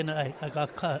up, but then I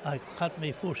cut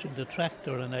my foot in the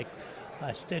tractor, and I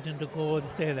stayed in the goals.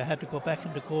 Then I had to go back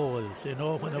in the goals,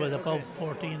 when I was about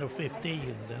 14 or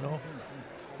 15,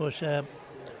 But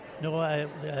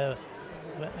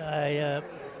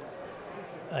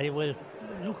I was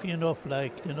lucky enough,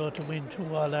 to win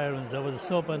 2 All-Irelands. I was a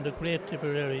sub on the Great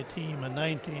Tipperary team in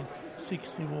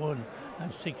 1961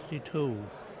 and 62.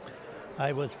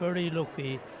 I was very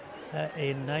lucky.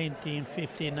 In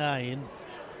 1959,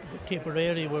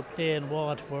 Tipperary were playing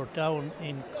Waterford down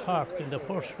in Cork in the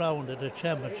first round of the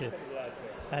championship,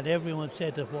 and everyone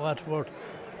said that Waterford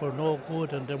were no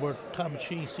good and Tom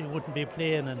Sheesy wouldn't be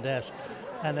playing in that.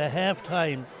 And at half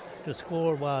time, the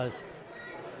score was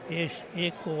 8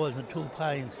 goals and 2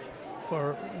 points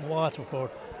for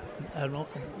Waterford, and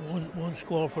one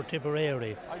score for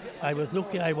Tipperary. I was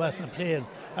lucky I wasn't playing.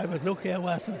 In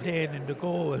the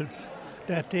goals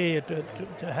that day to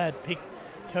had picked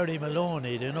Terry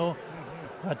Maloney,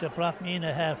 but they brought me in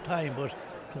at half time, but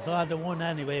it was all the one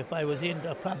anyway. If I was in,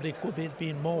 there probably could have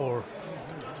been more.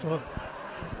 So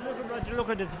Look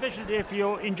at it, special day for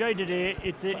you. Enjoy the day.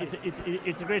 It's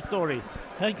a great story.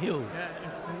 Thank you.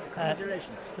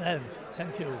 Congratulations.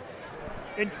 Thank you.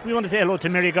 And we want to say hello to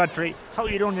Mary Godfrey. How are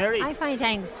you doing, Mary? I'm fine,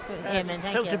 thanks.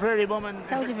 South Tipperary woman.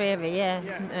 South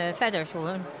Tipperary, Feathers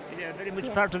woman. Yeah, very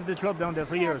much part of the club down there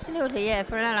for years. Absolutely,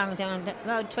 for a long time,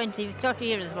 about 20, 30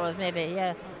 years, I suppose, maybe,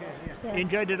 yeah. You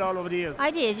enjoyed it all over the years?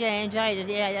 I did, I enjoyed it,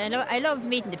 I loved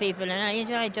meeting the people, and I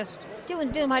enjoyed just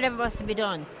doing whatever was to be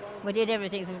done. We did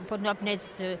everything from putting up nets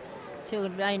to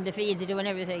line the field, to doing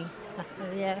everything.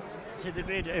 Yeah.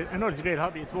 I know it's a great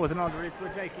hobby, it's more than all the rest,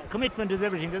 but like, commitment is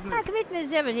everything, isn't it? Commitment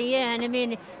is everything, yeah. And I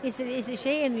mean, it's a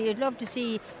shame. You'd love to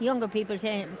see younger people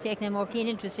taking a more keen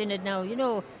interest in it now, you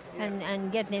know,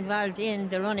 and getting involved in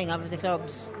the running of the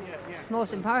clubs. It's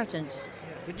most important.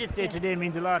 But this day today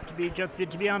means a lot to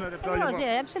be honoured. It was,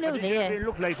 yeah, absolutely. Did it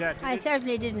look like that? I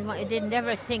certainly didn't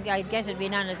ever think I'd get it,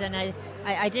 being honest, and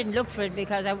I didn't look for it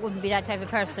because I wouldn't be that type of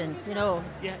person, you know.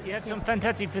 Yeah, you have some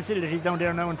fantastic facilities down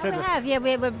there now in February. We have,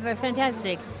 yeah, we're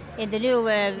fantastic. In the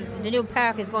new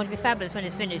park is going to be fabulous when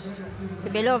it's finished.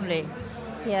 It'll be lovely.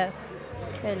 Yeah.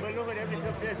 Well, look at every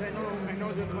success. I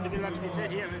know there's going to be a lot to be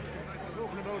said here.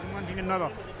 Spoken about one thing and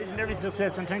another. Isn't every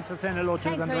success, and thanks for saying hello to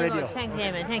us on the radio. Thanks,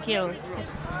 Eamon. Thank you.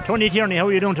 Tony Tierney, how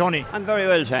are you doing, Tony? I'm very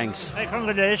well, thanks. Hey,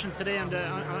 congratulations today on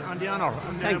the honour.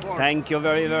 Thank you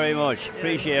very, very much.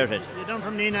 Appreciate it. You're down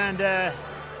from Nina and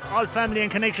all family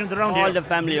and connections around here. All the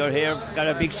family are here. Got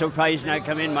a big surprise when I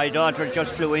come in. My daughter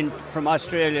just flew in from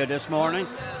Australia this morning.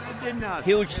 Did not.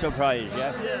 Huge surprise,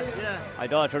 yeah. My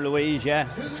daughter Louise, yeah.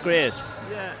 It's great.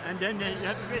 Yeah, and then you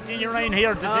have the great Denny Ryan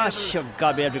here today. Sure,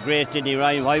 God, we have the great Denny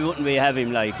Ryan. Why wouldn't we have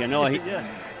him, like, you know?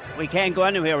 We can't go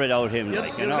anywhere without him,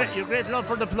 like, you know. You're great love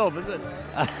for the club, is it?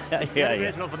 Yeah.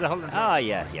 Great love for the Holland.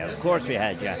 Yeah, of course we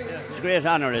had, yeah. It's a great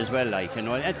honour as well, like, you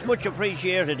know. It's much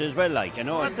appreciated as well, like, you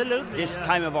know. Absolutely. This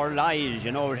time of our lives,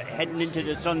 you know, we're heading into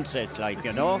the sunset, like,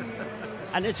 you know.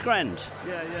 And it's grand.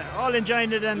 Yeah. All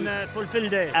enjoying it and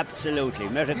fulfilled day. Absolutely.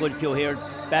 Met a good few here.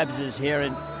 Babs is here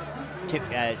and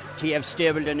T.F.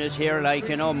 Stapleton is here, like,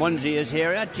 you know. Munsey is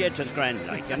here. That jet is grand,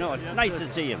 like, you know. It's nice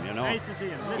to see him, you know. Nice to see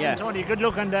him. Listen, Tony, good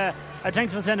luck and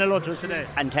thanks for saying hello to us today.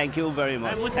 And thank you very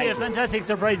much. It would be a fantastic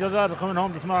surprise your daughter coming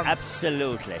home this morning.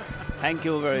 Absolutely. Thank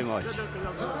you very much.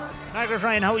 Margaret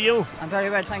Ryan, how are you? I'm very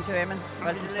well, thank you, Eamon.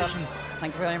 Congratulations.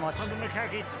 Thank you very much. From the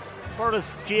McCarthy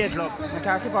Boris GA Club.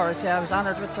 McCarthy Boris, yeah. I was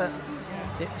honoured with the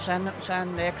Shan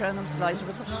Acre, and I was delighted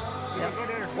with it.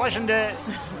 Yeah. Washing the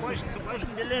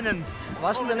linen.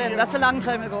 Washing the linen. That's a long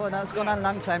time ago, and that's gone on a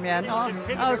long time, yeah.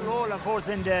 No, role, of course,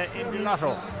 in the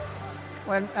lotto.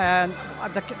 Well,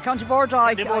 the County Board,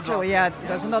 I do, yeah.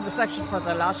 There's another section for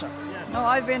the lotto. No,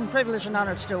 I've been privileged and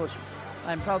honoured to do it.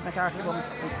 I'm proud McCarthy woman.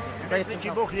 Richie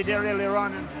Buckley there earlier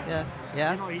on. And,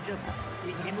 yeah. You know,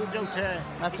 he moved out to...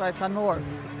 That's right, Clonmore.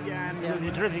 Yeah,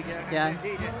 and terrific.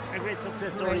 Indeed, a great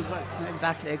success story as well.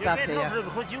 Exactly, yeah.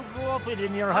 Because you grew up with it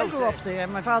in your house. I grew up there.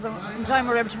 My father, in time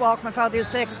we were able to walk, my father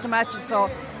used to take us to matches, so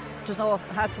there's no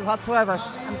hassle whatsoever.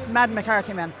 I'm mad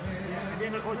McCarthy man. And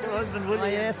then, of course, your husband,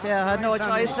 William. Yes, I had no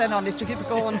choice then only to keep it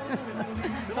going.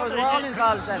 So we're all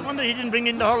involved then. I wonder he didn't bring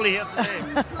in the hurley here today.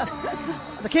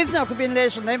 The kids now could be in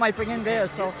late and they might bring in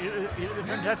theirs, so... He was a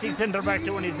fantastic centre back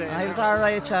to one of his days. He was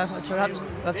alright, We'll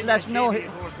have to let him know.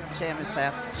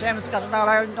 Seamus got an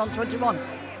All-Ireland on 21.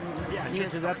 Yeah,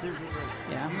 yes, absolutely.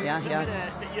 Yeah.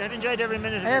 You have enjoyed every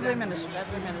minute of it? Every minute.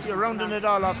 You're rounding it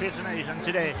all off here tonight and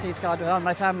today. Please God, with all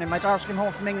my family. My daughter came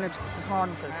home from England this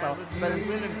morning, so...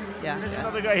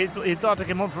 Another guy, his daughter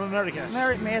came home from America.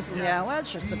 Married Mason, yeah. Well,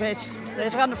 it's a bit...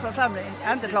 They've gone for a family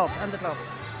and the club.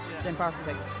 It's the important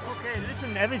thing. Okay,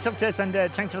 listen, every success and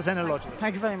thanks for saying hello.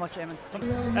 Thank you very much, Eamon.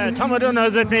 Tom O'Donoghue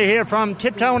is with me here from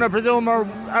Tiptown, I presume, or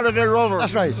Arraville Rovers.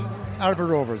 That's right, Arraville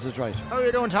Rovers, that's right. How are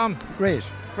you doing, Tom? Great.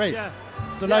 Yeah.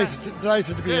 Delighted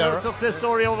to be here. Success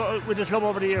story with the club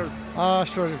over the years.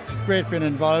 Sure, it's great being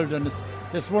involved, and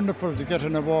it's wonderful to get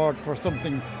an award for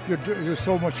something you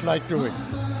so much like doing.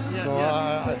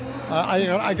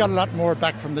 I got a lot more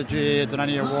back from the GA than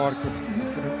any award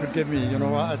could give me, you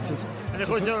know. And of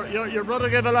course, your brother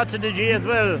gave a lot to the GA as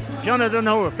well. Jonathan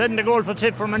O'Donoghue played in the goal for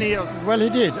Tip for many years. Well, he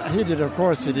did, of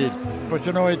course he did. But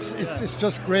you know, it's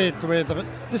just great the way that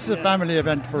this is a family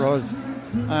event for us.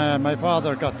 My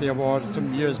father got the award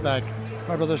some years back.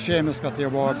 My brother Seamus got the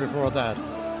award before that.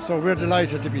 So we're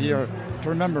delighted to be here to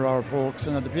remember our folks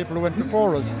and the people who went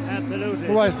before us. Absolutely.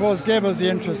 Who I suppose gave us the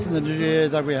interest in the GA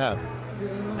that we have.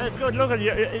 That's good. You're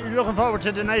looking forward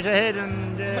to the night ahead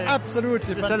and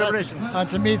absolutely the celebration. And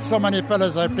to meet so many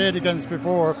fellas I played against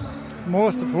before,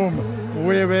 most of whom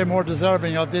way more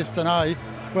deserving of this than I.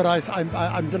 But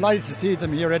I'm delighted to see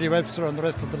them here, Eddie Webster and the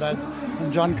rest of the lads,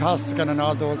 and John Costigan and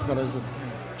all those fellas.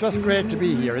 Just great to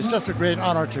be here. It's just a great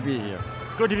honour to be here.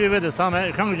 Good to be with us, Tom.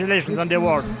 Congratulations on the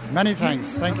award. Many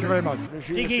thanks. Thank you very much.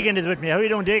 Dick Egan is with me. How are you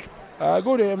doing, Dick?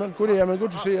 Good, Eamon.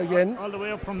 Good to see you again. All the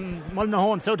way up from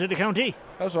Mullinahone, south of the county.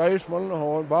 That's right,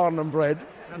 Mullinahone, born and bred.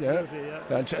 Absolutely, yeah.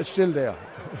 And it's still there.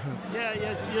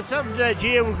 You served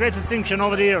GA with great distinction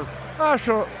over the years.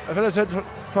 Sure. As I said, it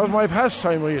was my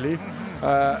pastime, really.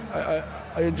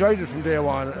 I enjoyed it from day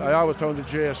one. I always found the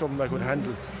J something I could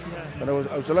handle, and I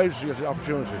was delighted to get the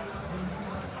opportunity.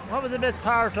 What was the best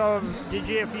part of the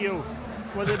J for you?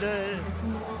 Was it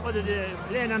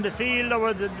playing on the field, or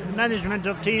was it the management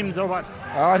of teams, or what?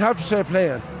 I'd have to say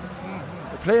playing.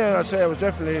 Playing, I'd say, was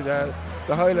definitely the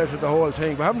highlight of the whole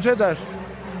thing. But having said that,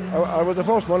 I was the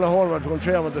first Mullahoran to go and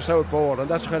train with the South Board, and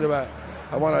that's kind of I'm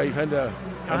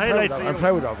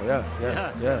proud of. Yeah.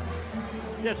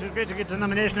 Yeah, it was great to get the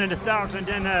nomination at the start, and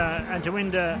then and to win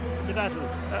the battle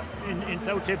in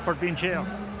South Tip for being chair.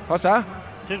 What's that?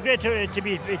 It was great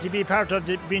to be part of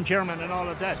being chairman and all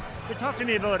of that. But talk to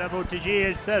me about the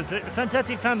GA itself. A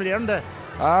fantastic family, aren't they?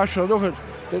 Sure. Look,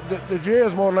 the GA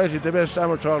is more likely the best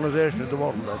amateur organisation in the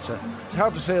world. I'd say. It's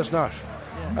hard to say it's not.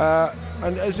 Yeah.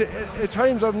 And at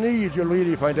times of need, you'll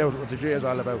really find out what the GA is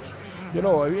all about. You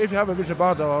know, if you have a bit of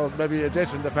bother or maybe a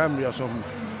death in the family or something,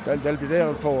 they'll be there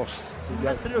in force.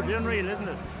 Absolutely unreal, isn't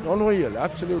it? Unreal,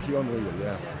 absolutely unreal.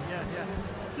 Yeah.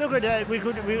 Look at we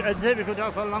could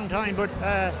talk for a long time, but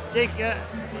Dick,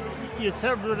 you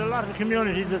served with a lot of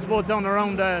communities, I suppose, down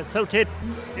around South Tip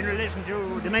in relation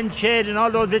to the Men's Shade and all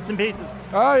those bits and pieces.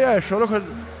 Yeah, sure. Look, I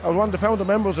was one of the founder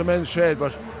members of Men's Shade,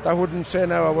 but that wouldn't say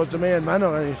now I was the main man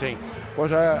or anything.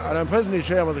 But and I'm presently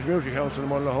chairman of the Community Council in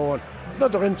Mullahoran.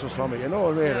 Another interest for me, you know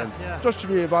what I mean? And just to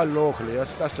be involved locally,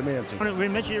 that's the main thing. We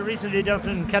met you recently down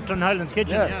in Captain Highland's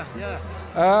kitchen.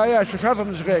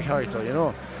 Catherine is a great character, you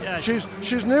know. Yeah, she's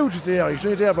new to the area. She's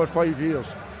only there about 5 years,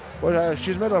 but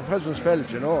she's made her presence felt,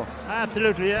 you know.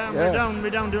 Absolutely, yeah. We're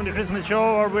down doing the Christmas show,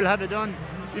 or we'll have it done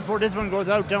before this one goes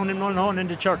out down in Mullahoran in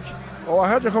the church. Oh, I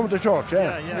had to come to church,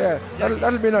 yeah.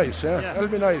 That'll be nice, yeah. That'll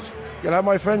be nice. You'll have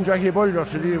my friend Jackie Bulger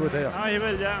to deal with here. He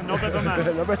will, yeah. No better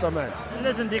man. No better man.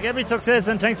 Listen, Dick, every success,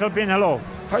 and thanks for being hello.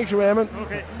 Thanks you, Eamon.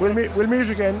 Okay. We'll meet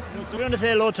again. So we're going to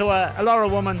say hello to a Laura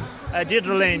woman,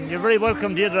 Deirdre Lane. You're very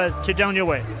welcome, Deirdre, to Down Your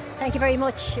Way. Thank you very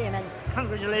much, Eamon.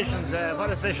 Congratulations.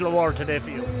 What a special award today for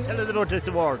you. Tell us about this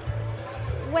award.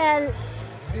 Well,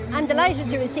 I'm delighted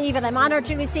to receive it. I'm honoured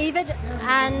to receive it.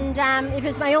 And it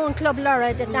was my own club,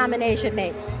 Laura, that nominated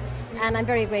me. And I'm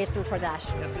very grateful for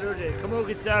that. Absolutely.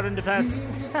 Camogie star in the past.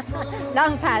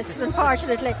 Long past,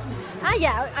 unfortunately.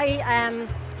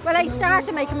 I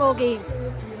started my Camogie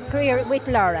career with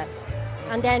Laura,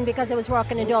 and then because I was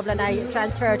working in Dublin, I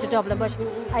transferred to Dublin. But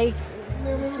I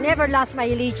never lost my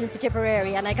allegiance to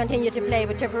Tipperary, and I continued to play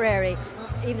with Tipperary,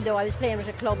 even though I was playing with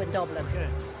a club in Dublin. Okay.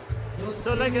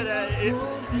 So,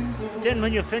 then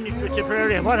when you finished with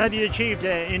Tipperary, what have you achieved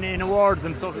in awards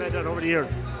and stuff like that over the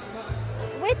years?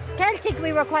 With Celtic,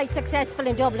 we were quite successful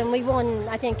in Dublin. We won,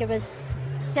 I think it was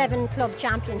 7 club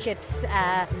championships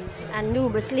and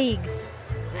numerous leagues.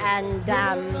 And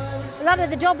a lot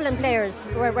of the Dublin players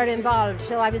were involved.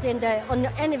 So I was in the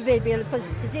unenviable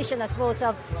position, I suppose,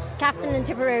 of captain in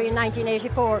Tipperary in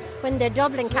 1984, when the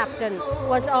Dublin captain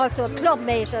was also a club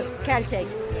mate of Celtic.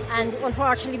 And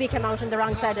unfortunately, we came out on the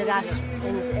wrong side of that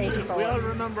in 84. We all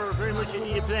remember very much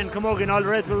you playing Camogie and all the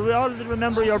rest, but we all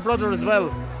remember your brother as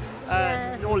well.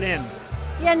 Noel Lane.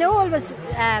 Yeah, Noel was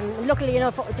luckily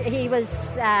enough. He was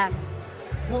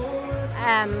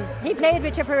he played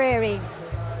with Tipperary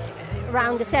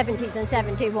around the 70s and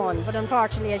 71, but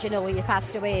unfortunately, as you know, he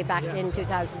passed away back in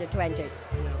 2020.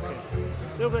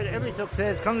 Look at every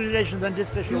success. Congratulations on this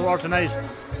special award tonight,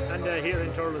 and here in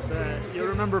Thurles. You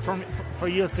remember for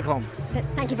years to come.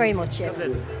 Thank you very much. God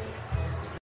bless.